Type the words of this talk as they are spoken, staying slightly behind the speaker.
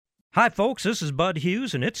Hi, folks, this is Bud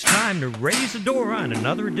Hughes, and it's time to raise the door on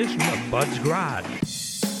another edition of Bud's Garage.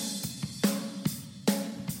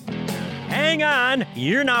 Hang on!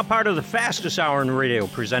 You're now part of the fastest hour in radio,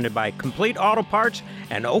 presented by Complete Auto Parts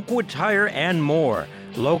and Oakwood Tire and more.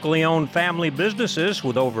 Locally owned family businesses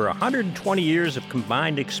with over 120 years of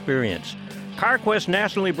combined experience. CarQuest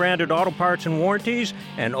nationally branded auto parts and warranties,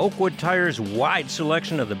 and Oakwood Tire's wide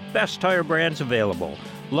selection of the best tire brands available.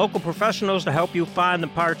 Local professionals to help you find the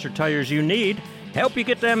parts or tires you need, help you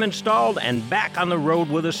get them installed and back on the road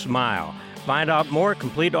with a smile. Find out more at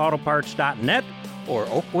CompleteAutoParts.net or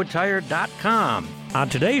OakwoodTire.com. On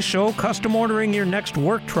today's show, custom ordering your next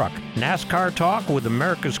work truck, NASCAR talk with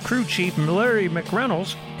America's crew chief Larry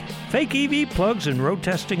McReynolds, fake EV plugs, and road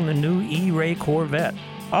testing the new E-Ray Corvette.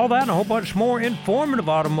 All that and a whole bunch more informative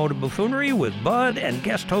automotive buffoonery with Bud and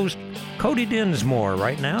guest host Cody Dinsmore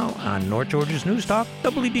right now on North Georgia's News Talk,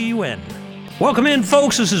 WDUN. Welcome in,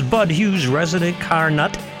 folks. This is Bud Hughes, resident car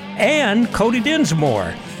nut, and Cody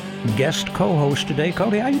Dinsmore, guest co-host today.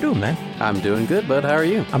 Cody, how you doing, man? I'm doing good, Bud. How are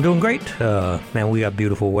you? I'm doing great. Man, we got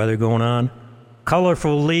beautiful weather going on.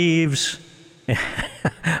 Colorful leaves.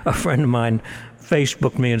 A friend of mine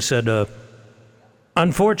Facebooked me and said,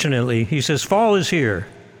 unfortunately, he says, fall is here.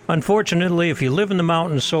 Unfortunately, if you live in the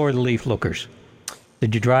mountains, so are the leaf lookers.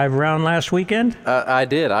 Did you drive around last weekend? I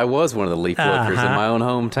did. I was one of the leaf lookers in my own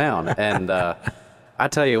hometown. And I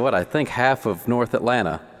tell you what, I think half of North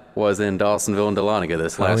Atlanta was in Dawsonville and Dahlonega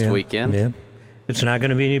this last weekend. Yeah. It's not going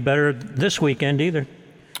to be any better this weekend either.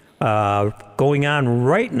 Going on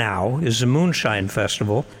right now is the Moonshine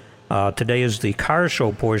Festival. Today is the car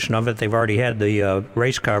show portion of it. They've already had the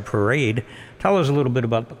race car parade. Tell us a little bit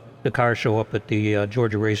about the car show up at the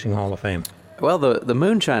Georgia Racing Hall of Fame. Well, the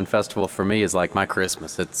Moonshine Festival for me is like my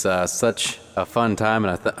Christmas. It's such a fun time,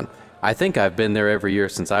 and I think I've been there every year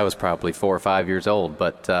since I was probably 4 or 5 years old.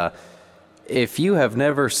 But if you have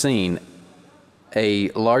never seen a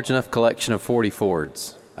large enough collection of 40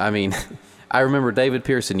 Fords, I mean, I remember David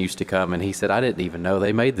Pearson used to come, and he said, I didn't even know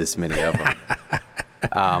they made this many of them.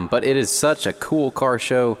 But it is such a cool car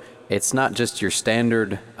show. It's not just your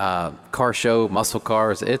standard car show, muscle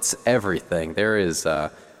cars. It's everything. There is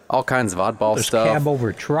all kinds of oddball stuff. There's cab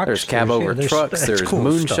over trucks. There's cab over trucks. There's cool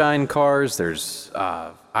moonshine stuff. Cars. There's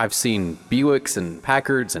I've seen Buicks and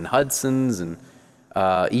Packards and Hudsons and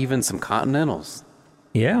even some Continentals.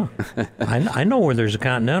 Yeah, I know where there's a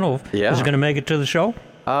Continental. Yeah. Is it going to make it to the show?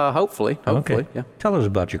 Hopefully. Okay. Yeah. Tell us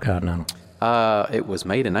about your Continental. It was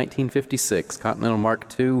made in 1956, Continental Mark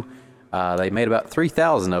II. They made about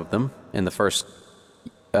 3,000 of them in the first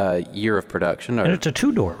year of production. And it's a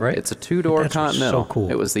two-door, right? It's a two-door Continental. So cool.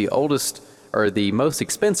 It was the oldest, or the most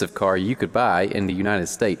expensive car you could buy in the United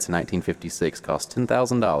States in 1956. Cost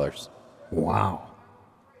 $10,000. Wow.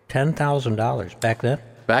 $10,000 back then?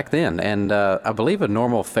 Back then. And I believe a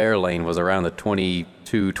normal Fairlane was around the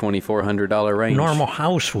 $2,400 range. Normal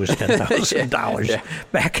house was $10,000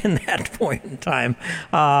 back in that point in time.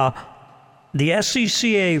 The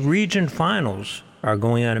SCCA Region Finals are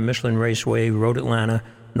going on at Michelin Raceway, Road Atlanta,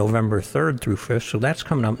 November 3rd through 5th, so that's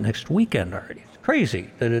coming up next weekend already. It's crazy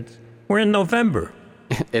that we're in November.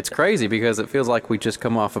 It's crazy because it feels like we just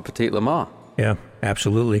come off of Petit Le Mans. Yeah,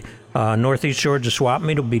 absolutely. Northeast Georgia Swap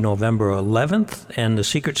Meet will be November 11th, and the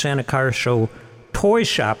Secret Santa Car Show Toy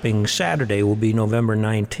Shopping Saturday will be November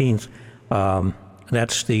 19th.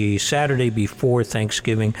 That's the Saturday before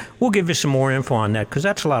Thanksgiving. We'll give you some more info on that because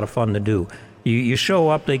that's a lot of fun to do. You show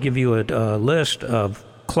up, they give you a list of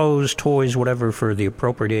clothes, toys, whatever for the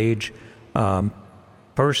appropriate age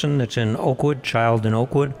person that's in Oakwood, child in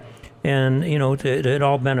Oakwood. And, you know, it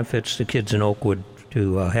all benefits the kids in Oakwood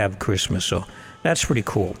to have Christmas. So that's pretty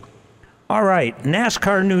cool. All right,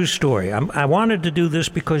 NASCAR news story. I wanted to do this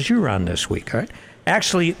because you're on this week, all right?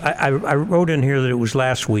 Actually, I wrote in here that it was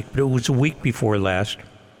last week, but it was a week before last.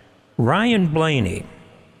 Ryan Blaney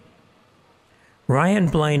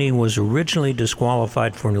was originally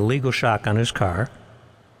disqualified for an illegal shock on his car.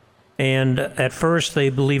 And at first, they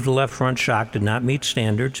believed the left front shock did not meet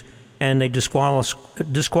standards, and they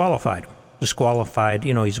disqualified him. Disqualified,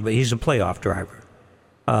 you know, he's a playoff driver.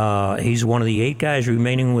 He's one of the 8 guys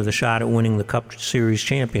remaining with a shot at winning the Cup Series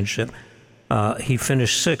championship. He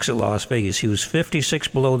finished 6th at Las Vegas. He was 56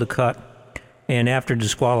 below the cut, and after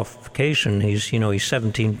disqualification, he's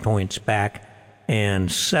 17 points back and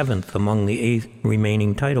 7th among the 8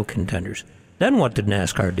 remaining title contenders. Then what did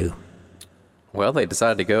NASCAR do? Well, they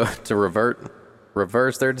decided to go to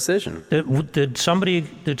reverse their decision. Did somebody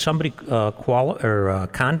contest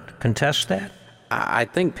that? I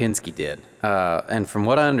think Penske did. And from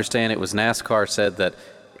what I understand, it was NASCAR said that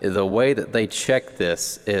the way that they checked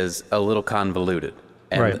this is a little convoluted.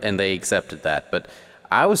 and they accepted that. But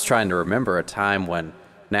I was trying to remember a time when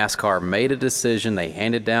NASCAR made a decision, they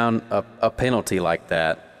handed down a penalty like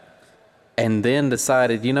that, and then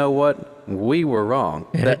decided, you know what, we were wrong.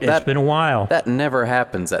 It's been a while. That never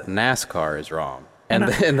happens, that NASCAR is wrong. And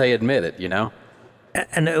they admit it, you know?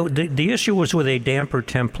 And the issue was with a damper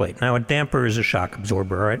template. Now, a damper is a shock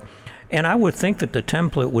absorber, right? And I would think that the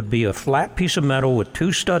template would be a flat piece of metal with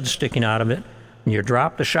 2 studs sticking out of it, and you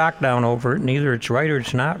drop the shock down over it, and either it's right or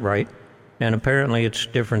it's not right. And apparently it's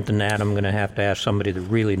different than that. I'm going to have to ask somebody that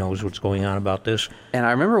really knows what's going on about this. And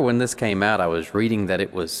I remember when this came out, I was reading that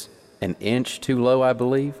it was an inch too low, I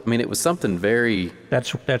believe. I mean, it was something very...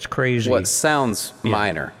 That's crazy. What sounds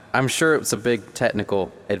minor. I'm sure it was a big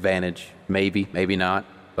technical advantage. Maybe, maybe not,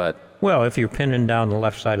 but... Well, if you're pinning down the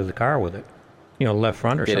left side of the car with it, left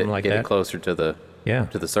front or something like that. Get it closer to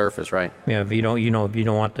the surface, right? Yeah, if you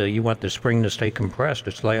don't want the spring to stay compressed.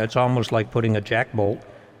 It's almost like putting a jack bolt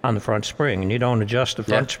on the front spring, and you don't adjust the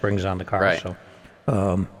front springs on the car. Right.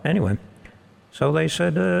 So, anyway, so they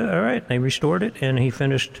said, all right, they restored it, and he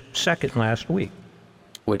finished second last week.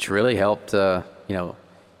 Which really helped,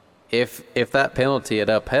 if that penalty had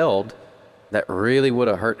upheld, that really would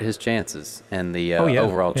have hurt his chances in the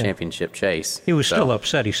overall championship chase. He was still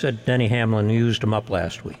upset. He said Denny Hamlin used him up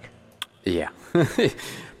last week. Yeah.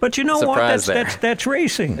 But you know what? That's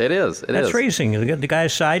racing. It is. That's racing. The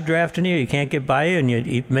guy's side drafting you. You can't get by you, and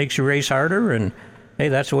he makes you race harder. And hey,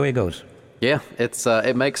 that's the way it goes. Yeah,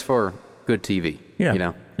 it makes for good TV.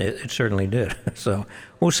 Yeah, it certainly did. So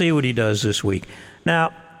we'll see what he does this week.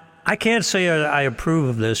 Now, I can't say I approve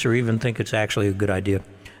of this or even think it's actually a good idea,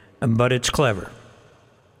 but it's clever.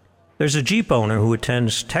 There's a Jeep owner who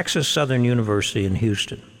attends Texas Southern University in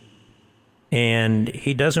Houston, and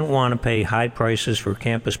he doesn't want to pay high prices for a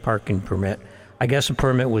campus parking permit. I guess the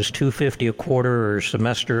permit was $250 a quarter or a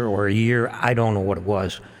semester or a year. I don't know what it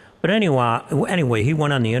was. But anyway, he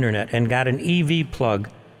went on the internet and got an EV plug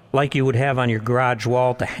like you would have on your garage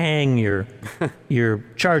wall to hang your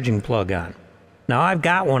charging plug on. Now, I've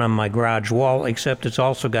got one on my garage wall, except it's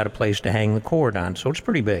also got a place to hang the cord on, so it's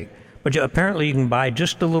pretty big. But apparently you can buy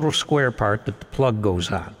just the little square part that the plug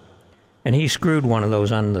goes on. And he screwed one of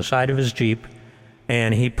those on the side of his Jeep,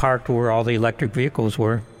 and he parked where all the electric vehicles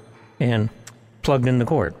were and plugged in the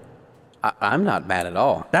cord. I'm not mad at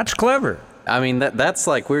all. That's clever. I mean, that's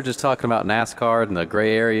like we were just talking about NASCAR and the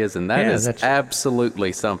gray areas, and that's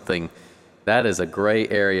absolutely something. That is a gray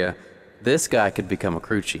area. This guy could become a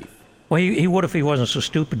crew chief. Well, he would if he wasn't so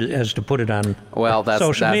stupid as to put it on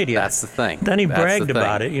social media. That's the thing. Then he bragged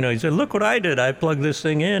about it. He said, "Look what I did. I plugged this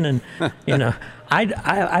thing in," and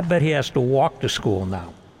I bet he has to walk to school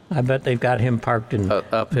now. I bet they've got him parked in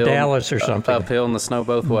uphill, Dallas or something. Uphill in the snow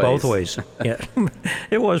both ways. Both ways. Yeah,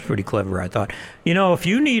 it was pretty clever. I thought. If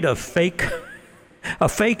you need a fake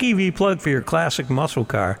EV plug for your classic muscle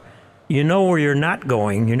car, where you're not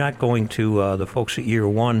going. You're not going to the folks at Year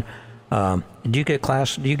One. Do you get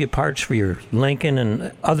parts for your Lincoln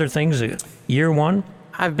and other things at Year One?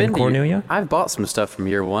 I've been in Cornelia. I've bought some stuff from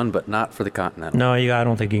Year One, but not for the Continental. No, I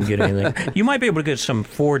don't think you can get anything. You might be able to get some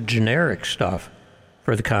Ford generic stuff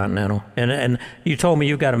for the Continental. And you told me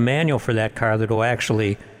you got a manual for that car that will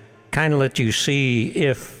actually kind of let you see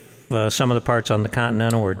if some of the parts on the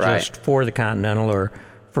Continental are just for the Continental or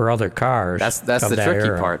for other cars. That's the tricky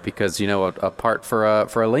part, because a part for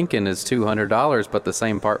a Lincoln is $200, but the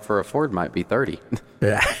same part for a Ford might be $30.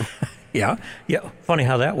 Yeah. Funny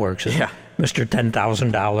how that works, isn't it? Mr. $10,000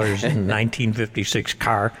 in 1956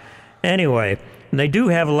 car. Anyway, they do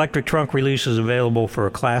have electric trunk releases available for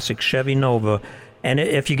a classic Chevy Nova. And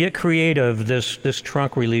if you get creative, this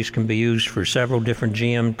trunk release can be used for several different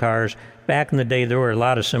GM cars. Back in the day, there were a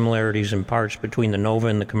lot of similarities in parts between the Nova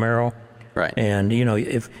and the Camaro. Right. And,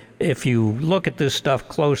 if you look at this stuff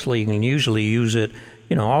closely, you can usually use it.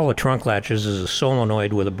 All the trunk latches is a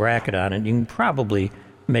solenoid with a bracket on it. You can probably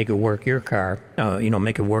make it work your car,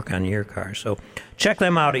 make it work on your car. So check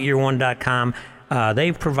them out at year1.com.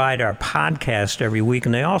 They provide our podcast every week,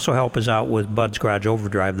 and they also help us out with Bud's Garage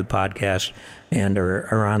Overdrive, the podcast, and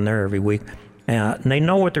are on there every week. And they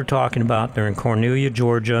know what they're talking about. They're in Cornelia,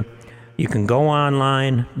 Georgia. You can go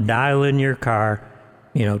online, dial in your car,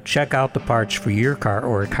 check out the parts for your car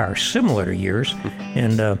or a car similar to yours,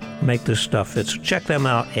 and make this stuff fit. So check them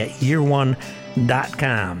out at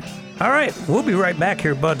year1.com. All right, we'll be right back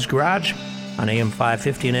here at Bud's Garage on AM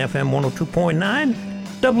 550 and FM 102.9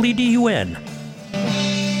 WDUN.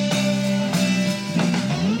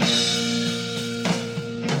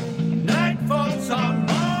 Night falls on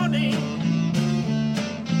morning,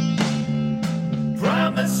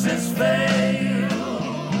 promises fail,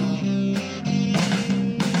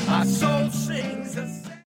 our soul sings a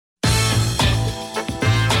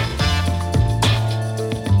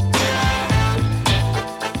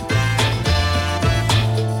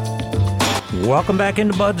Welcome back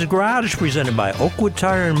into Bud's Garage, presented by Oakwood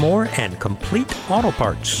Tire and More and Complete Auto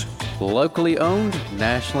Parts. Locally owned,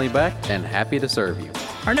 nationally backed, and happy to serve you.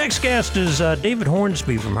 Our next guest is David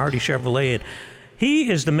Hornsby from Hardy Chevrolet. And he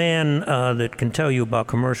is the man that can tell you about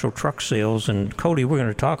commercial truck sales. And Cody, we're going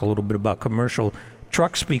to talk a little bit about commercial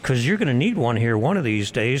trucks because you're going to need one here one of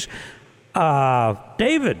these days.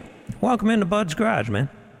 David, welcome into Bud's Garage, man.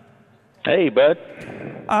 Hey, Bud.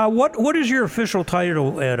 What is your official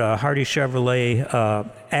title at Hardy Chevrolet?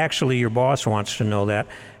 Actually, your boss wants to know that.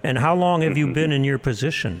 And how long have you been in your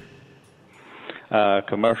position?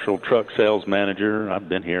 Commercial truck sales manager. I've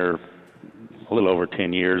been here a little over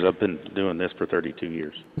 10 years. I've been doing this for 32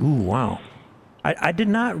 years. Ooh, wow. I did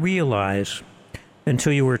not realize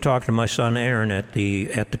until you were talking to my son Aaron at the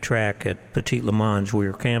track at Petit Le Mans. We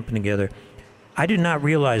were camping together. I did not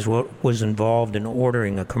realize what was involved in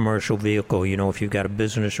ordering a commercial vehicle, you know, if you've got a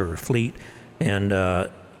business or a fleet. And,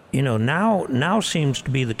 you know, now seems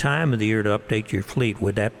to be the time of the year to update your fleet.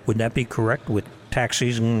 Would that be correct with tax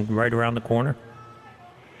season right around the corner?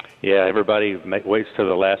 Yeah, everybody waits till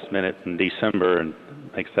the last minute in December and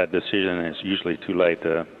makes that decision, and it's usually too late.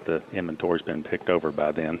 The inventory's been picked over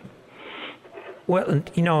by then. Well,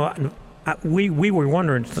 you know, we were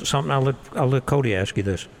wondering something. I'll let Cody ask you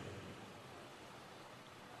this.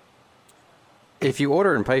 If you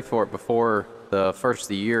order and pay for it before the first of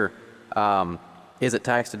the year, is it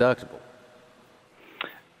tax deductible?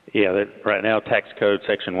 Yeah, right now tax code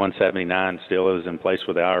section 179 still is in place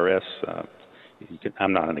with the IRS.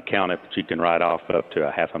 I'm not an accountant, but you can write off up to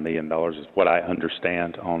 $500,000 is what I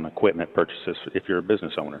understand on equipment purchases if you're a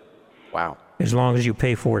business owner. Wow. As long as you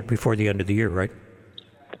pay for it before the end of the year, right?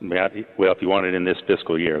 Well, if you want it in this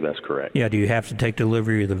fiscal year, that's correct. Yeah, do you have to take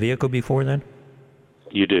delivery of the vehicle before then?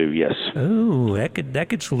 You do, yes. Oh, that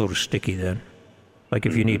gets a little sticky then. Like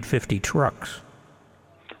if you need 50 trucks.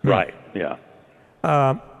 Right, yeah.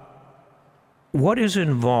 What is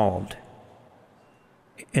involved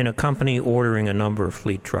in a company ordering a number of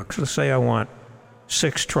fleet trucks? Let's say I want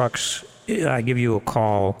 6 trucks. I give you a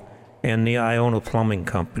call, and I own a plumbing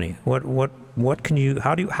company. What can you?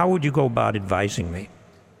 How would you go about advising me?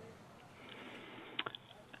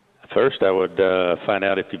 First, I would find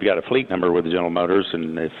out if you've got a fleet number with General Motors,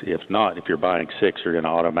 and if not, if you're buying 6, you're going to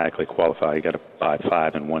automatically qualify. You got to buy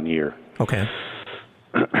 5 in 1 year. Okay.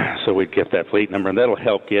 So we'd get that fleet number, and that'll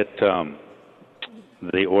help get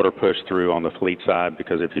the order pushed through on the fleet side,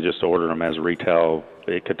 because if you just order them as retail,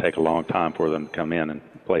 it could take a long time for them to come in and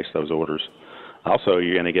place those orders. Also,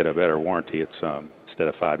 you're going to get a better warranty. It's instead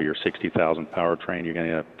of 5-year 60,000 powertrain, you're going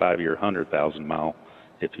to get a 5-year 100,000 mile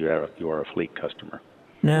if you are a fleet customer.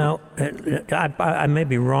 Now, I may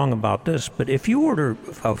be wrong about this, but if you order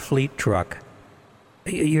a fleet truck,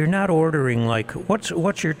 you're not ordering like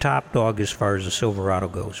what's your top dog as far as the Silverado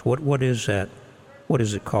goes? What is that? What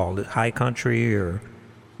is it called? High Country or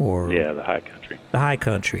yeah, the High Country. The High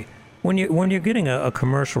Country. When you're getting a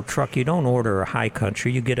commercial truck, you don't order a High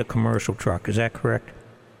Country. You get a commercial truck. Is that correct?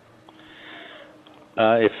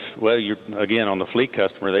 You're again on the fleet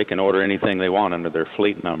customer, they can order anything they want under their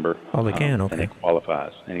fleet number. Oh, they can. Okay. And it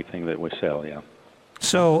qualifies anything that we sell. Yeah.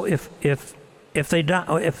 So if they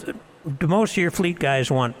don't, if most of your fleet guys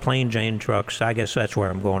want plain Jane trucks, I guess that's where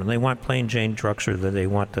I'm going. They want plain Jane trucks, or they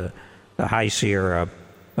want the High Sierra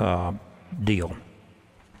deal.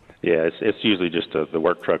 Yeah, it's usually just the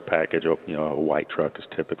work truck package. You know, a white truck is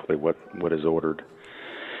typically what is ordered.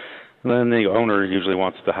 And then the owner usually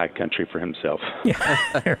wants the High Country for himself.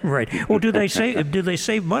 Yeah, right. Well, do they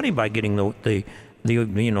save money by getting the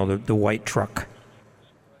white truck?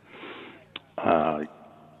 Well,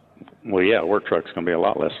 yeah, a work truck's going to be a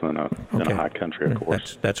lot less than a High Country, of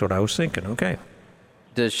course. That's what I was thinking. Okay.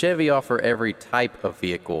 Does Chevy offer every type of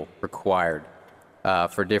vehicle required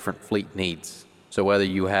for different fleet needs? So whether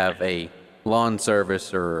you have a lawn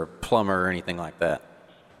service or a plumber or anything like that?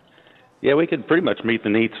 Yeah, we could pretty much meet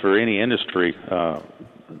the needs for any industry, up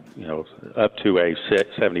to a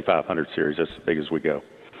 7500 series. That's as big as we go.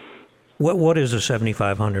 What is a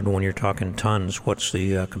 7500 when you're talking tons? What's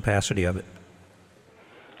the capacity of it?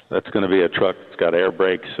 That's going to be a truck that's got air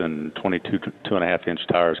brakes and 2.5-inch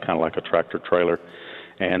tires, kind of like a tractor trailer.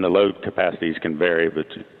 And the load capacities can vary, but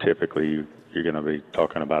typically you're going to be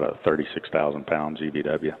talking about a 36,000 pound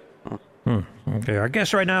GVW. Okay, our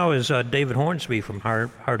guest right now is David Hornsby from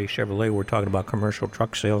Hardy Chevrolet. We're talking about commercial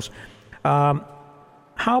truck sales. How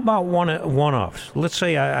about one-offs? Let's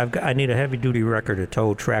say I need a heavy-duty wrecker to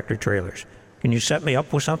tow tractor trailers. Can you set me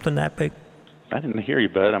up with something that big? I didn't hear you,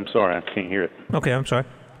 bud. I'm sorry. I can't hear it. Okay, I'm sorry.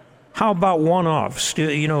 How about one-offs?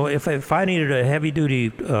 You know, if I needed a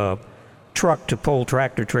heavy-duty truck to pull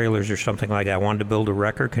tractor trailers or something like that. I wanted to build a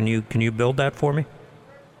wrecker. Can you build that for me?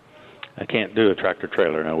 I can't do a tractor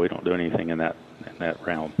trailer. No, we don't do anything in that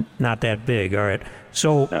realm. Not that big. All right.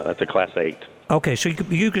 So No, that's a Class 8. okay, so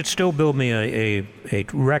you could still build me a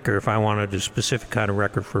wrecker if I wanted a specific kind of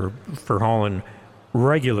wrecker for hauling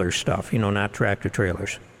regular stuff, not tractor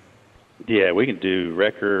trailers. Yeah, we can do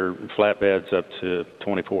wrecker flatbeds up to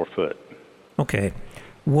 24 foot. Okay.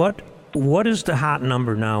 What is the hot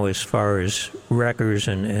number now as far as wreckers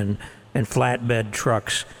and flatbed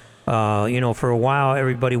trucks? For a while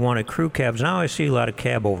everybody wanted crew cabs. Now I see a lot of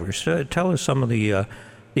cab overs. So tell us some of the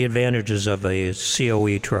advantages of a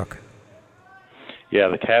COE truck. Yeah,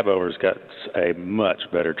 the cab over's got a much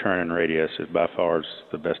better turning radius. It by far is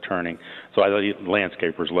the best turning. So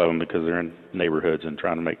landscapers love them because they're in neighborhoods and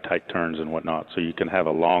trying to make tight turns and whatnot. So you can have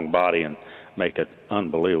a long body and make an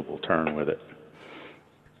unbelievable turn with it.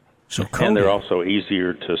 So and they're also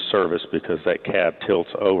easier to service because that cab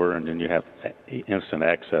tilts over, and then you have instant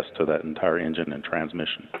access to that entire engine and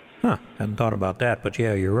transmission. Hadn't thought about that, but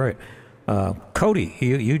yeah, you're right. Cody,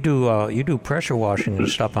 you do pressure washing and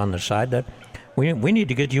stuff on the side. That we need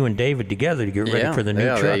to get you and David together to get ready for the new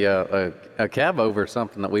truck. A cab over is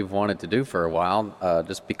something that we've wanted to do for a while,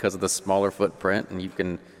 just because of the smaller footprint, and you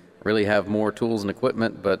can really have more tools and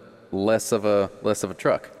equipment, but less of a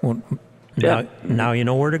truck. Well, now you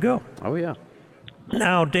know where to go. Oh yeah.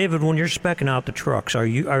 Now, David, when you're speccing out the trucks, are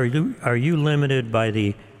you limited by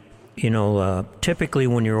the, typically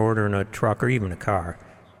when you're ordering a truck or even a car,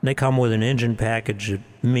 they come with an engine package that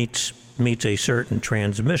meets a certain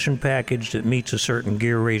transmission package that meets a certain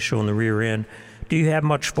gear ratio in the rear end. Do you have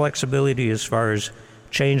much flexibility as far as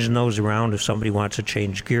changing those around if somebody wants to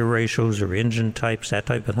change gear ratios or engine types, that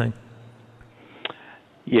type of thing?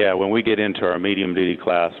 Yeah, when we get into our medium-duty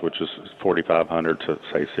class, which is 4,500 to,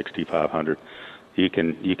 say, 6,500, you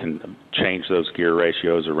can change those gear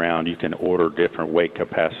ratios around. You can order different weight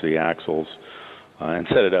capacity axles and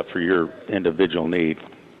set it up for your individual need.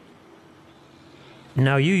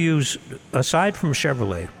 Now, you use, aside from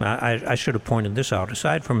Chevrolet, I should have pointed this out,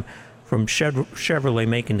 aside from Chevrolet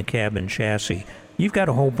making the cab and chassis, you've got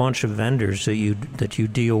a whole bunch of vendors that you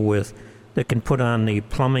deal with that can put on the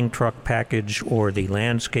plumbing truck package or the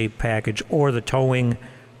landscape package or the towing,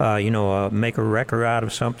 make a wrecker out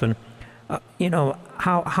of something.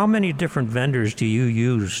 How many different vendors do you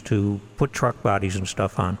use to put truck bodies and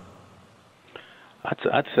stuff on?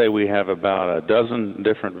 I'd say we have about a dozen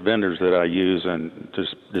different vendors that I use, and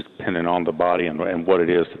just depending on the body and what it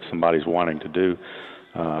is that somebody's wanting to do,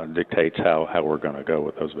 dictates how we're going to go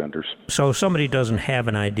with those vendors. So if somebody doesn't have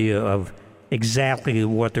an idea of exactly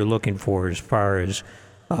what they're looking for as far as,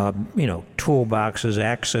 toolboxes,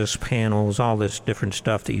 access panels, all this different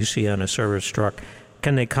stuff that you see on a service truck,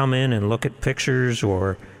 can they come in and look at pictures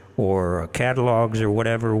or catalogs or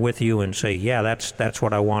whatever with you and say, yeah, that's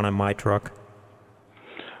what I want on my truck?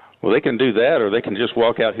 Well, they can do that, or they can just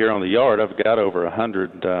walk out here on the yard. I've got over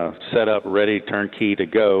 100 set up, ready, turnkey to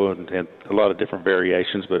go, and a lot of different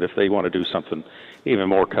variations. But if they want to do something even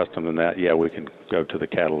more custom than that, yeah, we can go to the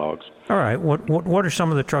catalogs. All right. What are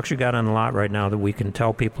some of the trucks you got on the lot right now that we can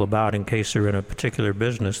tell people about in case they're in a particular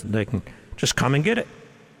business that they can just come and get it?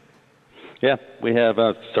 Yeah, we have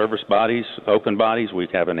service bodies, open bodies. We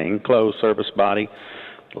have an enclosed service body.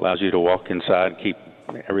 It allows you to walk inside and keep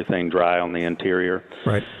everything dry on the interior.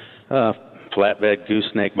 Right. Flatbed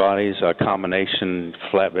gooseneck bodies, a combination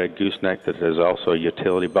flatbed gooseneck that has also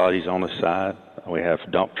utility bodies on the side. We have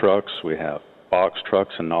dump trucks, we have box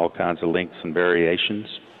trucks, and all kinds of lengths and variations.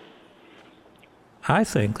 I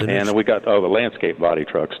think that and we got the landscape body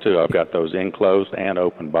trucks too. I've got those enclosed and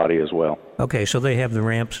open body as well. Okay, so they have the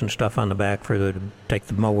ramps and stuff on the back to take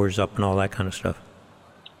the mowers up and all that kind of stuff.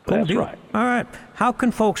 Cool That's deal. right. All right. How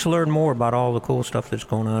can folks learn more about all the cool stuff that's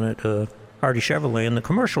going on at Hardy Chevrolet on the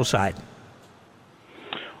commercial side?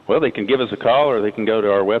 Well, they can give us a call, or they can go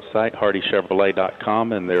to our website,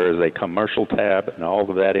 hardychevrolet.com, and there is a commercial tab, and all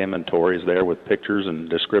of that inventory is there with pictures and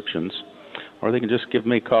descriptions. Or they can just give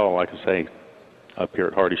me a call, like I say, up here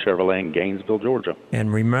at Hardy Chevrolet in Gainesville, Georgia.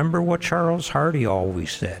 And remember what Charles Hardy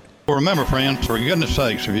always said. Well, remember, friends, for goodness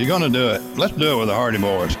sakes, if you're going to do it, let's do it with the Hardy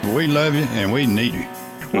Boys. We love you, and we need you.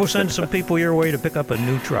 We'll send some people your way to pick up a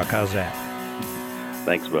new truck. How's that?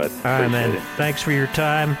 Thanks, Bud. All right, man. Thanks for your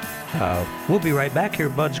time. We'll be right back here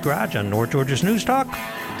at Bud's Garage on North Georgia's News Talk.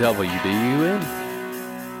 WDUN.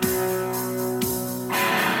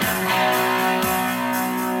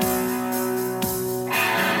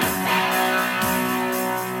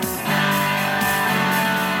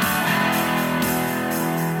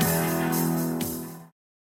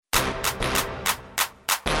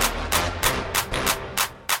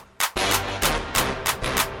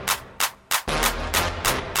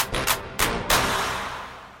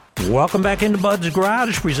 Welcome back into Bud's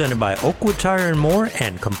Garage, presented by Oakwood Tire and More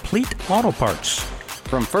and Complete Auto Parts.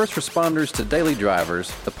 From first responders to daily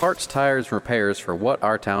drivers, the parts, tires, and repairs for what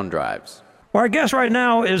our town drives. Well, our guest right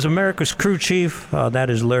now is America's crew chief. That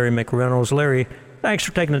is Larry McReynolds. Larry, thanks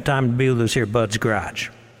for taking the time to be with us here at Bud's Garage.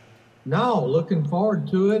 No, looking forward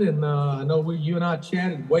to it. And I know you and I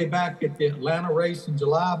chatted way back at the Atlanta race in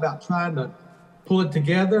July about trying to pull it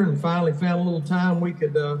together, and finally found a little time we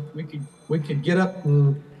could get up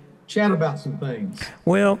and chat about some things.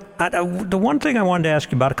 Well, the one thing I wanted to ask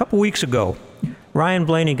you about, a couple weeks ago, Ryan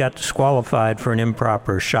Blaney got disqualified for an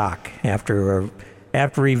improper shock after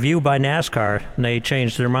review by NASCAR, and they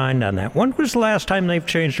changed their mind on that. When was the last time they've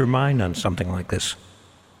changed their mind on something like this?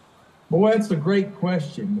 Boy, that's a great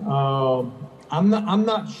question. I'm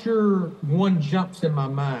not sure one jumps in my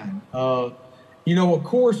mind. Of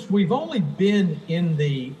course, we've only been in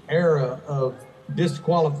the era of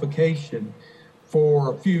disqualification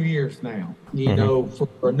for a few years now.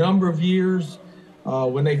 For a number of years,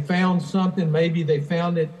 when they found something, maybe they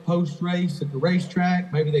found it post-race at the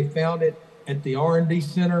racetrack, maybe they found it at the R&D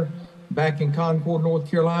Center back in Concord,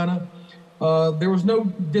 North Carolina. There was no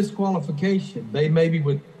disqualification. They maybe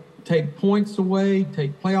would take points away,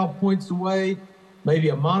 take playoff points away, maybe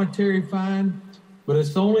a monetary fine. But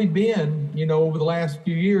it's only been, over the last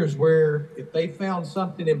few years where if they found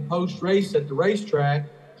something in post-race at the racetrack,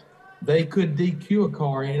 they could DQ a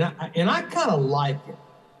car. And I kind of like it.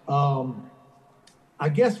 I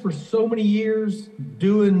guess for so many years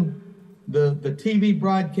doing the TV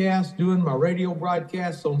broadcast, doing my radio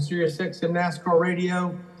broadcasts on SiriusXM NASCAR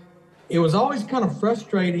radio, it was always kind of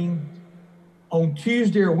frustrating. On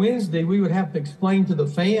Tuesday or Wednesday, we would have to explain to the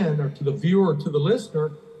fan or to the viewer or to the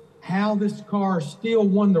listener how this car still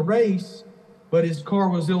won the race, but his car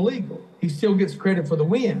was illegal. He still gets credit for the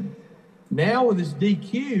win. Now with this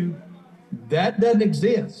DQ, that doesn't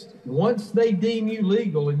exist. Once they deem you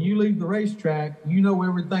legal and you leave the racetrack,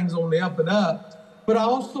 everything's on the up and up. But I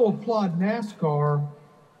also applaud NASCAR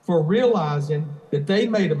for realizing that they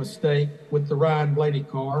made a mistake with the Ryan Blaney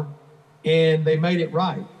car, and they made it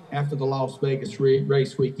right after the Las Vegas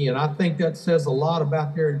race weekend. I think that says a lot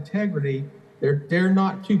about their integrity. They're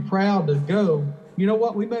not too proud to go, you know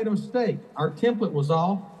what, we made a mistake. Our template was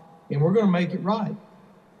off, and we're going to make it right.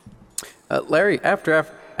 Larry, after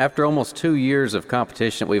almost 2 years of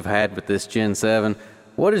competition that we've had with this Gen 7,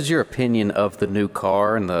 what is your opinion of the new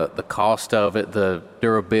car and the cost of it, the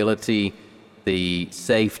durability, the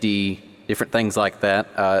safety, different things like that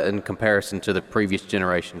in comparison to the previous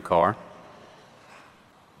generation car?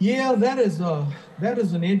 Yeah, that is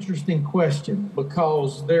an interesting question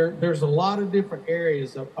because there's a lot of different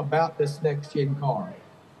areas about this next gen car.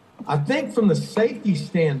 I think from the safety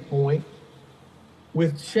standpoint,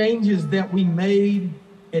 with changes that we made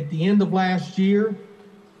at the end of last year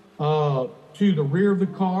to the rear of the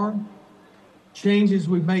car, changes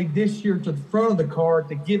we made this year to the front of the car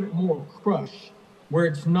to give it more crush, where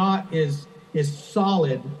it's not as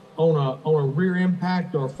solid on a rear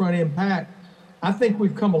impact or a front impact. I think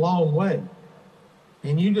we've come a long way.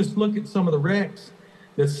 And you just look at some of the wrecks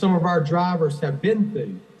that some of our drivers have been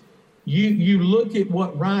through. You look at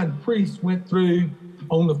what Ryan Preece went through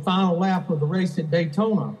on the final lap of the race at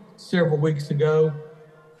Daytona several weeks ago.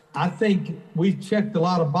 I think we've checked a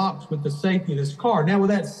lot of boxes with the safety of this car. Now, with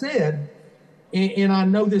that said, and I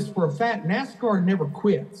know this for a fact, NASCAR never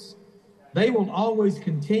quits. They will always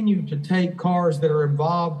continue to take cars that are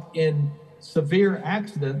involved in severe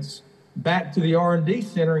accidents back to the R&D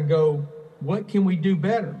Center and go, what can we do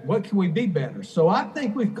better? What can we be better? So I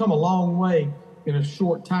think we've come a long way in a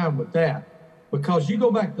short time with that. Because you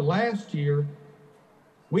go back to last year,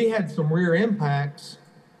 we had some rear impacts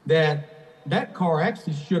that car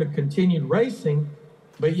actually should have continued racing,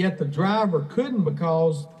 but yet the driver couldn't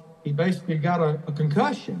because he basically got a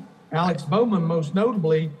concussion. Alex Bowman, most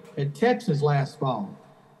notably, at Texas last fall.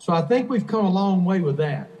 So I think we've come a long way with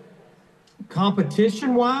that.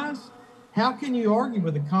 Competition-wise, how can you argue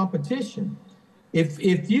with the competition? If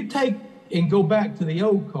you take and go back to the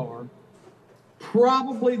old car,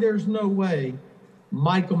 probably there's no way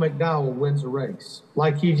Michael McDowell wins a race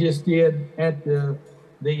like he just did at the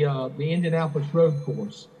Indianapolis Road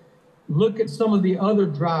Course. Look at some of the other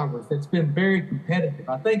drivers that's been very competitive.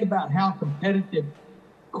 I think about how competitive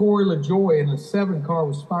Corey LaJoie in the 7 car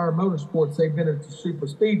with Spire Motorsports, they've been at the Super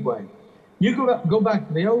Speedway. You go back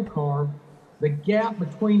to the old car, the gap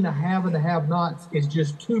between the have and the have-nots is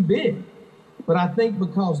just too big. But I think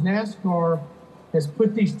because NASCAR has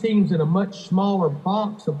put these teams in a much smaller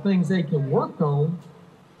box of things they can work on,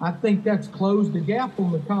 I think that's closed the gap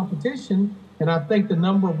on the competition. And I think the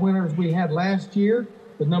number of winners we had last year,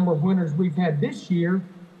 the number of winners we've had this year,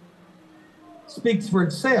 speaks for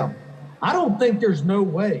itself. I don't think there's no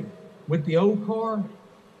way with the old car,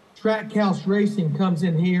 Trackhouse Racing comes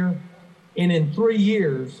in here, and in 3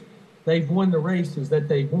 years, they've won the races that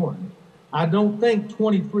they've won. I don't think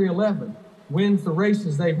 2311 wins the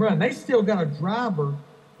races they've run. They still got a driver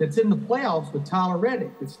that's in the playoffs with Tyler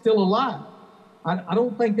Reddick. It's still alive. I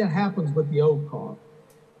don't think that happens with the old car.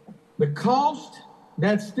 The cost,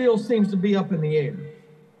 that still seems to be up in the air.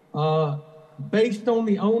 Based on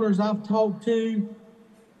the owners I've talked to,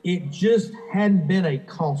 it just hadn't been a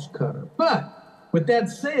cost cutter. But with that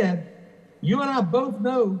said, you and I both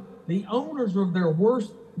know the owners are their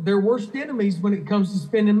worst enemies when it comes to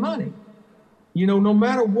spending money. You know, no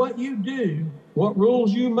matter what you do, what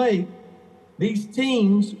rules you make, these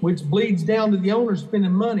teams, which bleeds down to the owners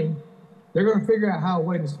spending money, they're going to figure out how a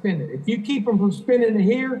way to spend it. If you keep them from spending it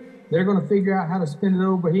here, they're going to figure out how to spend it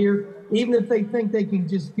over here, even if they think they can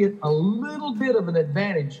just get a little bit of an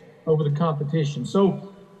advantage over the competition.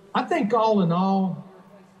 So I think all in all,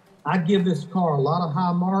 I give this car a lot of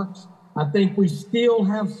high marks. I think we still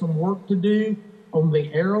have some work to do on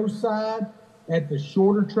the aero side at the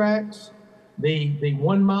shorter tracks, the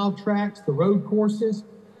 1 mile tracks, the road courses.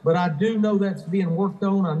 But I do know that's being worked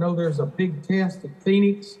on. I know there's a big test at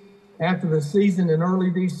Phoenix after the season in early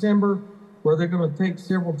December where they're going to take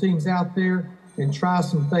several teams out there and try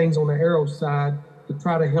some things on the aero side to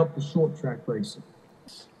try to help the short track racing.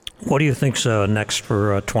 What do you think's next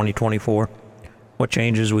for 2024? What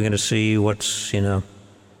changes are we going to see? What's,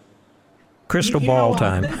 crystal ball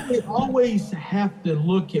time? I think we always have to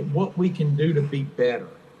look at what we can do to be better.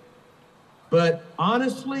 But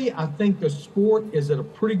honestly, I think the sport is at a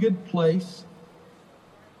pretty good place.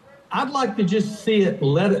 I'd like to just see it,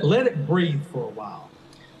 let it breathe for a while.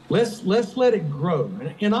 Let's let it grow.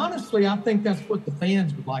 And honestly, I think that's what the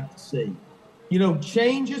fans would like to see.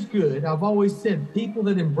 Change is good. I've always said people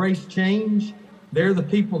that embrace change, they're the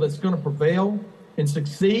people that's going to prevail and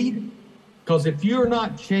succeed. Because if you're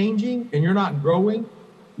not changing and you're not growing,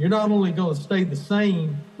 you're not only going to stay the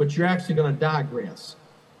same, but you're actually going to digress.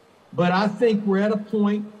 But I think we're at a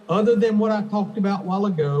point, other than what I talked about a while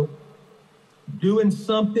ago, doing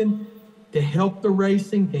something to help the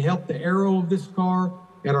racing, to help the aero of this car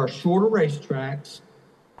at our shorter racetracks.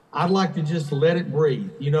 I'd like to just let it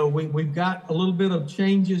breathe. We've got a little bit of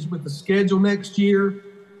changes with the schedule next year.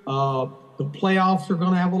 The playoffs are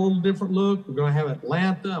going to have a little different look. We're going to have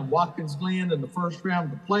Atlanta and Watkins Glen in the first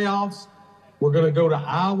round of the playoffs. We're going to go to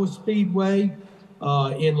Iowa Speedway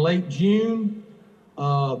in late June.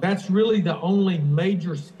 That's really the only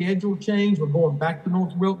major schedule change. We're going back to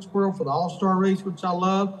North Wilkesboro for the All-Star race, which I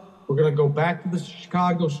love. We're going to go back to the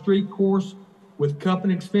Chicago Street Course with Cup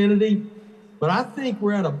and Xfinity. But I think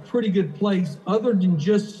we're at a pretty good place other than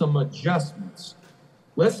just some adjustments.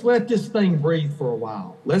 Let's let this thing breathe for a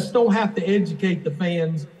while. Let's don't have to educate the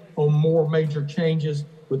fans on more major changes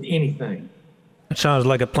with anything. That sounds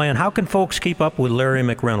like a plan. How can folks keep up with Larry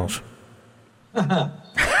McReynolds?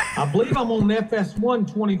 I believe I'm on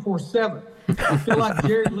FS1 24/7. I feel like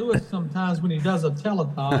Jerry Lewis sometimes when he does a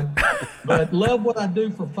telethon. But love what I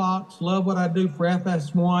do for Fox. Love what I do for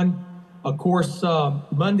FS1. Of course,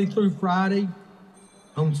 Monday through Friday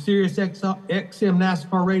on Sirius XM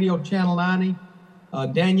NASCAR Radio Channel 90.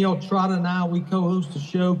 Danielle Trotta and I, we co-host a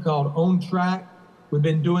show called On Track. We've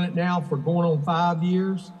been doing it now for going on 5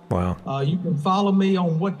 years. Wow. You can follow me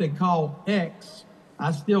on what they call X.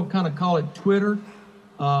 I still kind of call it Twitter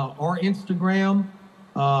or Instagram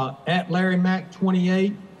at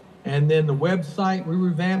LarryMac28. And then the website, we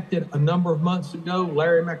revamped it a number of months ago,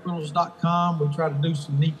 LarryMacReynolds.com. We try to do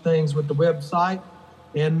some neat things with the website.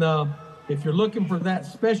 And if you're looking for that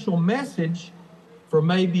special message for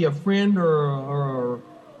maybe a friend or a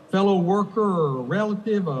fellow worker or a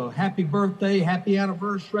relative, a happy birthday, happy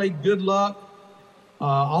anniversary, good luck,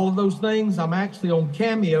 all of those things, I'm actually on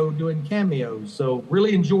Cameo doing cameos. So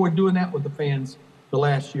really enjoyed doing that with the fans the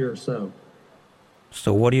last year or so.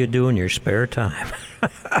 So what do you do in your spare time?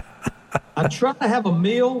 I try to have a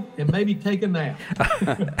meal and maybe take a nap.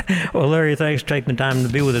 Well, Larry, thanks for taking the time to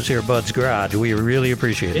be with us here at Bud's Garage. We really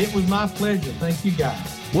appreciate it. It was my pleasure. Thank you,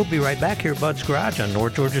 guys. We'll be right back here at Bud's Garage on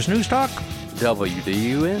North Georgia's News Talk.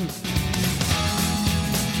 WDUN.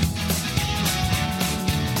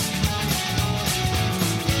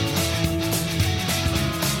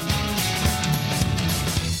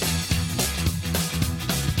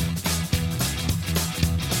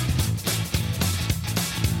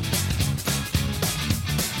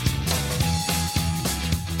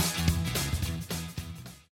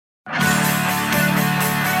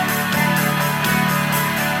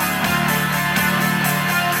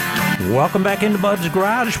 Welcome back into Bud's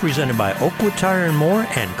Garage, presented by Oakwood Tire and More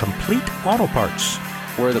and Complete Auto Parts.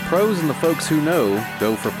 Where the pros and the folks who know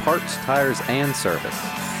go for parts, tires, and service.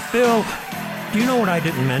 Bill, do you know what I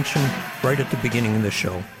didn't mention right at the beginning of the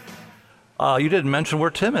show? You didn't mention where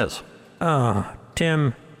Tim is.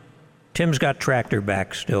 Tim's got tractor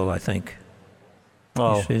back still, I think.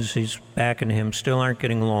 Oh. He's back, and him still aren't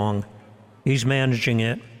getting along. He's managing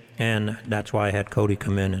it, and that's why I had Cody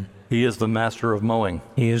come in. And He is the master of mowing.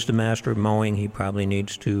 he is the master of mowing. He probably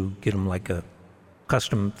needs to get him like a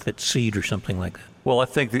custom fit seed or something like that. Well, I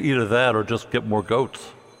think that either that or just get more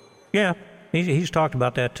goats. Yeah, he's talked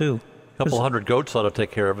about that too. A couple hundred goats ought to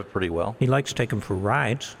take care of it pretty well. He likes to take them for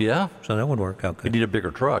rides, Yeah? so that would work out You good. need a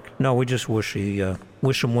bigger truck. No, we just wish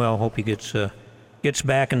him well. Hope he gets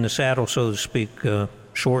back in the saddle, so to speak,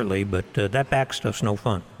 shortly. But that back stuff's no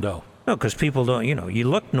fun. No. No, because people don't. You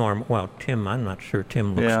look normal. Well, Tim, I'm not sure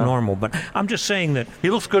Tim looks Yeah. normal, but I'm just saying that. He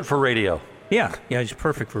looks good for radio. Yeah, he's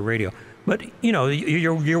perfect for radio. But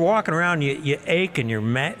you're walking around, you ache, and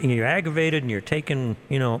you're aggravated, and you're taking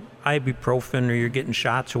ibuprofen, or you're getting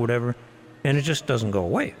shots or whatever, and it just doesn't go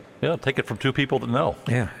away. Yeah, take it from two people that know.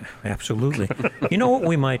 Yeah, absolutely. You know what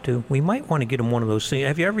we might do? We might want to get him one of those things.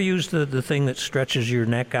 Have you ever used the thing that stretches your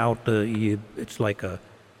neck out? It's like a.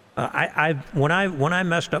 When I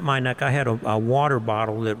messed up my neck, I had a water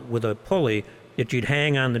bottle that with a pulley that you'd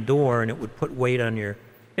hang on the door, and it would put weight on your.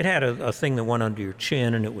 It had a thing that went under your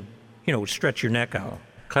chin, and it would would stretch your neck out.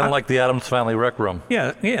 Kind of like the Addams Family Rec Room.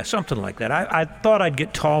 Yeah, something like that. I thought I'd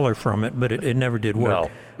get taller from it, but it never did work.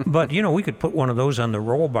 No. But we could put one of those on the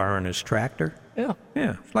roll bar on his tractor. Yeah.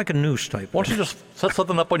 Yeah, it's like a noose type. Why don't you just set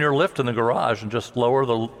something up on your lift in the garage and just lower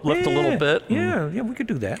the lift a little bit? and- Yeah, we could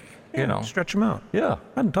do that. Yeah, stretch them out. Yeah.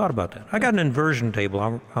 I hadn't thought about that. I got an inversion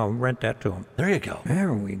table. I'll rent that to him. There you go.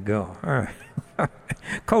 There we go. All right.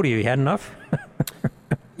 Cody, you had enough?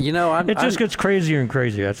 It just gets crazier and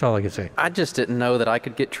crazier. That's all I can say. I just didn't know that I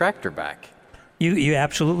could get tractor back. You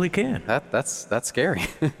absolutely can. That's scary.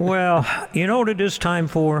 Well, you know what it is time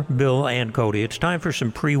for, Bill and Cody? It's time for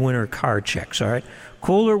some pre-winter car checks, all right?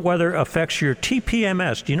 Cooler weather affects your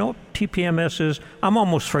TPMS. Do you know what TPMS is? I'm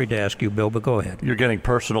almost afraid to ask you, Bill, but go ahead. You're getting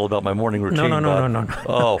personal about my morning routine. No.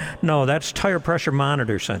 Oh. No, that's tire pressure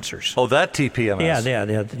monitor sensors. Oh, that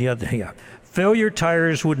TPMS. Yeah. Fill your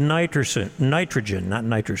tires with nitrogen.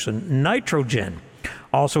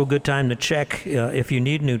 Also a good time to check if you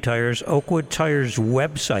need new tires. Oakwood Tires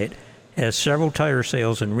website has several tire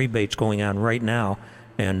sales and rebates going on right now.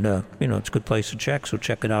 And, it's a good place to check, so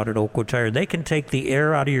check it out at Oakwood Tire. They can take the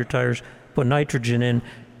air out of your tires, put nitrogen in,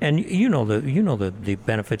 and you know the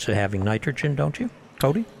benefits of having nitrogen, don't you,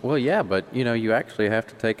 Cody? Well, yeah, but you actually have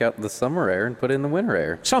to take out the summer air and put in the winter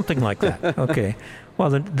air. Something like that. Okay. Well,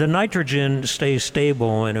 the nitrogen stays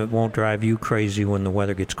stable, and it won't drive you crazy when the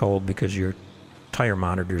weather gets cold because your tire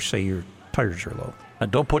monitors say your tires are low.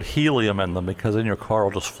 And don't put helium in them because then your car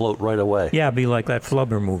will just float right away. Yeah, be like that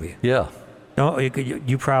Flubber movie. Yeah. No,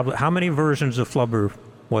 you probably. How many versions of Flubber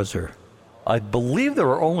was there? I believe there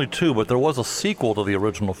were only two, but there was a sequel to the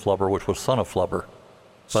original Flubber, which was Son of Flubber.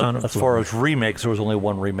 But as far as remakes, there was only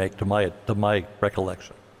one remake to my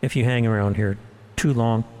recollection. If you hang around here too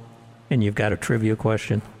long and you've got a trivia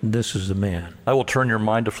question, this is the man. I will turn your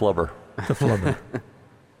mind to Flubber. The Flubber.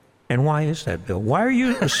 And why is that, Bill? Why are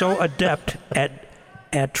you so adept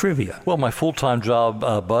at trivia? Well, my full-time job,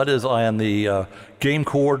 Bud, is I am the game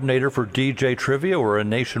coordinator for DJ Trivia. We're a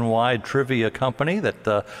nationwide trivia company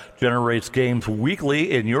that generates games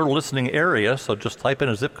weekly in your listening area. So just type in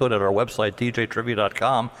a zip code at our website,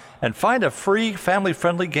 djtrivia.com, and find a free,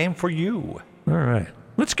 family-friendly game for you. All right.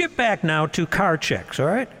 Let's get back now to car checks, all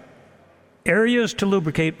right? Areas to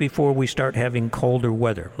lubricate before we start having colder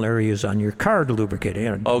weather. Areas on your car to lubricate.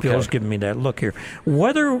 Okay. Bill's giving me that look here.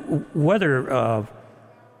 Weather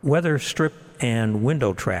strip and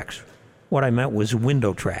window tracks. What I meant was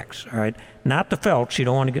window tracks, all right? Not the felts. You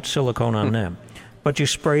don't want to get silicone on them. But you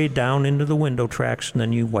spray down into the window tracks, and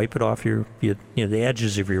then you wipe it off the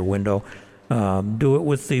edges of your window. Do it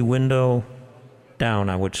with the window down,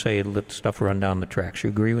 I would say. Let the stuff run down the tracks. You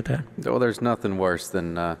agree with that? Well, there's nothing worse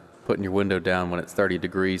than putting your window down when it's 30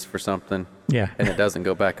 degrees for something. Yeah. And it doesn't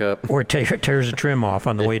go back up. Or it tears the trim off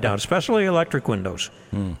on the way down, especially electric windows.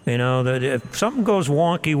 That if something goes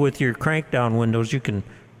wonky with your crank down windows, you can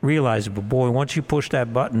realize it. But boy, once you push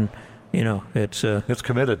that button, it's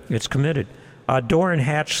committed. It's committed. Door and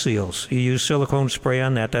hatch seals. You use silicone spray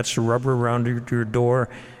on that. That's the rubber around your door,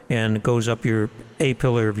 and it goes up your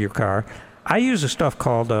A-pillar of your car. I use a stuff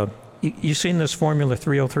called, you seen this Formula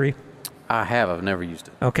 303? I have. I've never used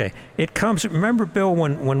it. Okay. It comes, remember, Bill,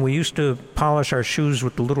 when we used to polish our shoes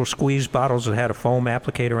with the little squeeze bottles that had a foam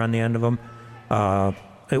applicator on the end of them?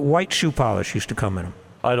 White shoe polish used to come in them.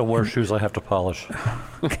 I don't wear shoes I have to polish.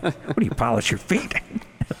 What do you polish your feet?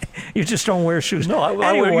 You just don't wear shoes. No, I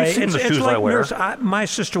wear, you've seen the shoes like I wear. My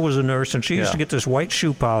sister was a nurse, and she used to get this white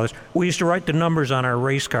shoe polish. We used to write the numbers on our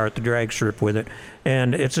race car at the drag strip with it,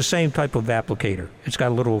 and it's the same type of applicator. It's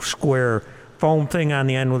got a little square foam thing on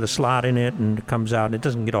the end with a slot in it, and it comes out. It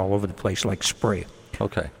doesn't get all over the place like spray.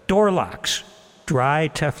 Okay. Door locks, dry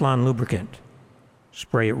Teflon lubricant.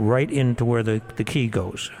 Spray it right into where the key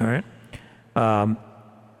goes, all right?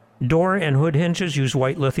 Door and hood hinges, use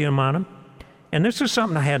white lithium on them. And this is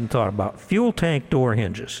something I hadn't thought about. Fuel tank door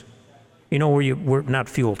hinges. You know, not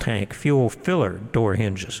fuel tank, fuel filler door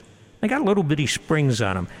hinges. They got little bitty springs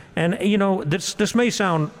on them. And, you know, this may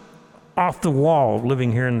sound off the wall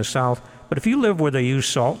living here in the South, but if you live where they use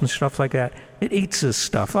salt and stuff like that, it eats this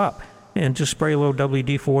stuff up. And just spray a little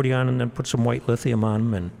WD-40 on them and then put some white lithium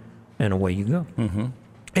on them, and away you go. Mm-hmm.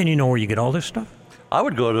 And you know where you get all this stuff? I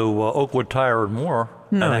would go to Oakwood Tire and More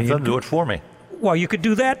and have them do it for me. Well, you could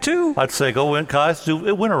do that too. I'd say, go in, guys,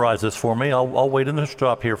 winterize this for me. I'll wait in the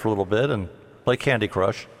shop here for a little bit and play Candy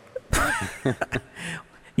Crush.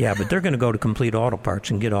 Yeah, but they're going to go to Complete Auto Parts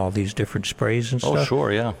and get all these different sprays and stuff. Oh,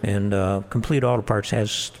 sure, yeah. And Complete Auto Parts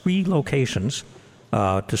has 3 locations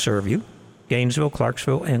to serve you: Gainesville,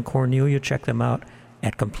 Clarksville, and Cornelia. Check them out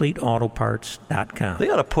at CompleteAutoParts.com. They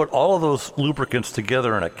got to put all of those lubricants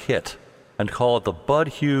together in a kit and call it the Bud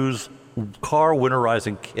Hughes Car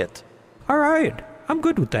Winterizing Kit. All right. I'm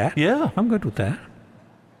good with that. Yeah. I'm good with that.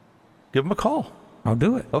 Give them a call. I'll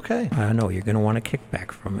do it. Okay. I know you're going to want a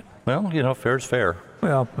kickback from it. Well, you know, fair's fair.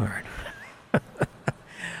 Well, all right.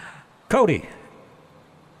 Cody,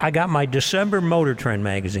 I got my December Motor Trend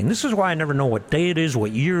magazine. This is why I never know what day it is,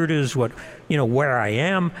 what year it is, where I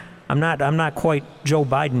am. I'm not quite Joe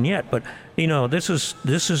Biden yet, but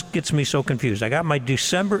this gets me so confused. I got my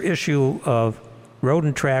December issue of Road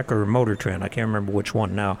and Track or Motor Trend. I can't remember which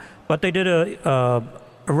one now, but they did a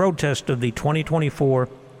road test of the 2024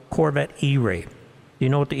 Corvette E-Ray. Do you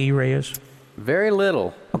know what the E-Ray is? Very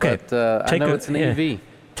little. Okay. But I know it's an EV.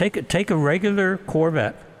 Take a regular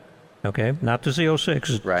Corvette, okay, not the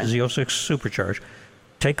Z06, right. Z06 Supercharged.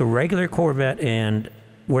 Take a regular Corvette and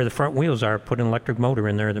where the front wheels are, put an electric motor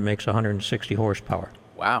in there that makes 160 horsepower.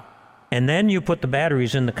 Wow. And then you put the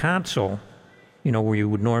batteries in the console, where you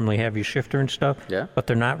would normally have your shifter and stuff. Yeah. But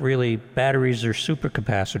they're not really batteries, they're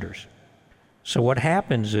supercapacitors. So what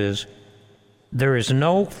happens is there is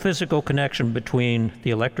no physical connection between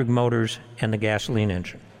the electric motors and the gasoline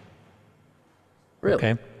engine. Really?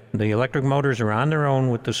 Okay. The electric motors are on their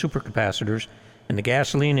own with the supercapacitors, and the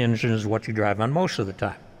gasoline engine is what you drive on most of the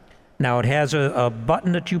time. Now, it has a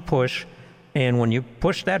button that you push, and when you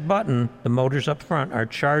push that button, the motors up front are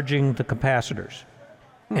charging the capacitors.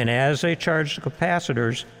 And as they charge the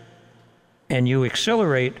capacitors, and you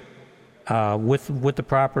accelerate with the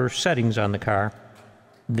proper settings on the car,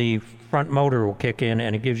 the front motor will kick in,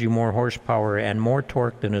 and it gives you more horsepower and more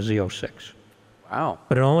torque than a Z06. Wow.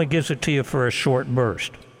 But it only gives it to you for a short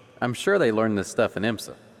burst. I'm sure they learned this stuff in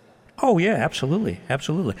IMSA. Oh, yeah, absolutely.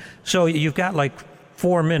 Absolutely. So you've got like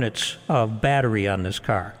 4 minutes of battery on this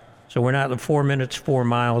car. So we're not 4 minutes, 4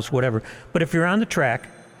 miles, whatever. But if you're on the track,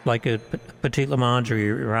 like at Petit Le Mans, or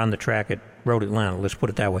you're on the track at Road Atlanta, let's put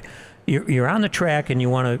it that way. You're on the track and you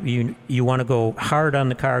want to go hard on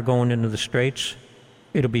the car going into the straights,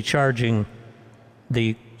 it'll be charging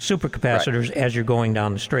the supercapacitors right. as you're going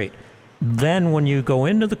down the straight. Then when you go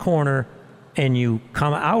into the corner and you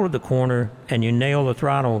come out of the corner and you nail the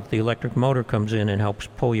throttle, the electric motor comes in and helps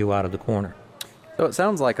pull you out of the corner. So it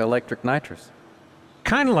sounds like electric nitrous.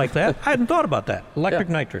 Kind of like that. I hadn't thought about that. Electric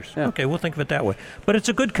Yeah. nitrous. Yeah. Okay, we'll think of it that way. But it's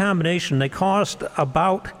a good combination. They cost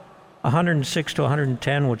about 106 to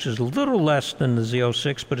 110, which is a little less than the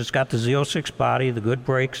Z06, but it's got the Z06 body, the good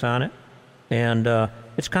brakes on it, and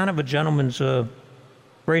it's kind of a gentleman's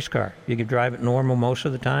race car. You can drive it normal most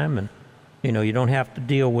of the time, and you don't have to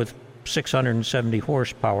deal with 670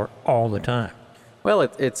 horsepower all the time. Well,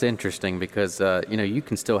 it's interesting because you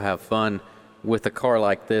can still have fun with a car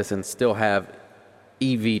like this and still have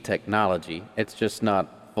EV technology. It's just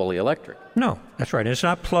not fully electric. No, that's right. It's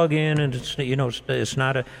not plug-in, and it's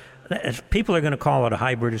not a. People are going to call it a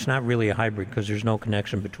hybrid. It's not really a hybrid because there's no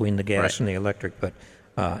connection between the gas Right. and the electric. But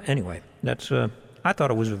anyway, that's. I thought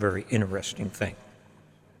it was a very interesting thing.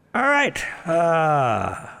 All right,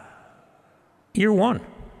 Year One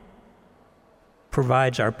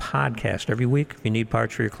provides our podcast every week. If you need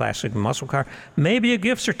parts for your classic muscle car, maybe a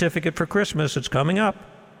gift certificate for Christmas, it's coming up.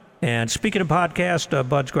 And speaking of podcast,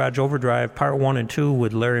 Bud's Garage Overdrive, Part 1 and 2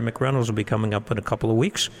 with Larry McReynolds will be coming up in a couple of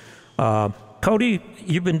weeks. Cody,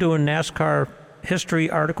 you've been doing NASCAR history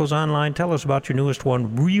articles online. Tell us about your newest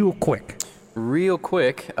one real quick. Real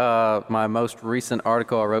quick, my most recent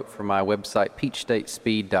article I wrote for my website,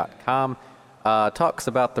 peachstatespeed.com, talks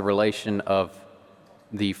about the relation of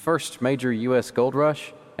the first major U.S. gold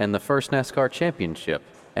rush and the first NASCAR championship,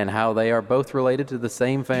 and how they are both related to the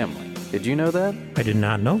same family. Did you know that? I did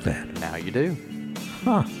not know that. Now you do.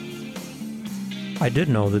 Huh. I did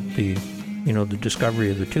know that the discovery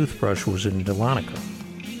of the toothbrush was in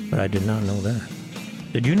Dahlonega, but I did not know that.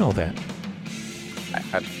 Did you know that?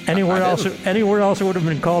 Anywhere else it would have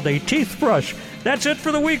been called a teeth brush. That's it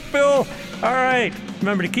for the week, Bill. All right.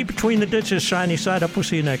 Remember to keep between the ditches, shiny side up. We'll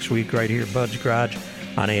see you next week right here at Bud's Garage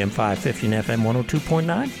on AM 550 and FM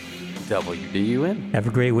 102.9. WDUN. Have a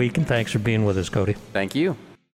great week, and thanks for being with us, Cody. Thank you.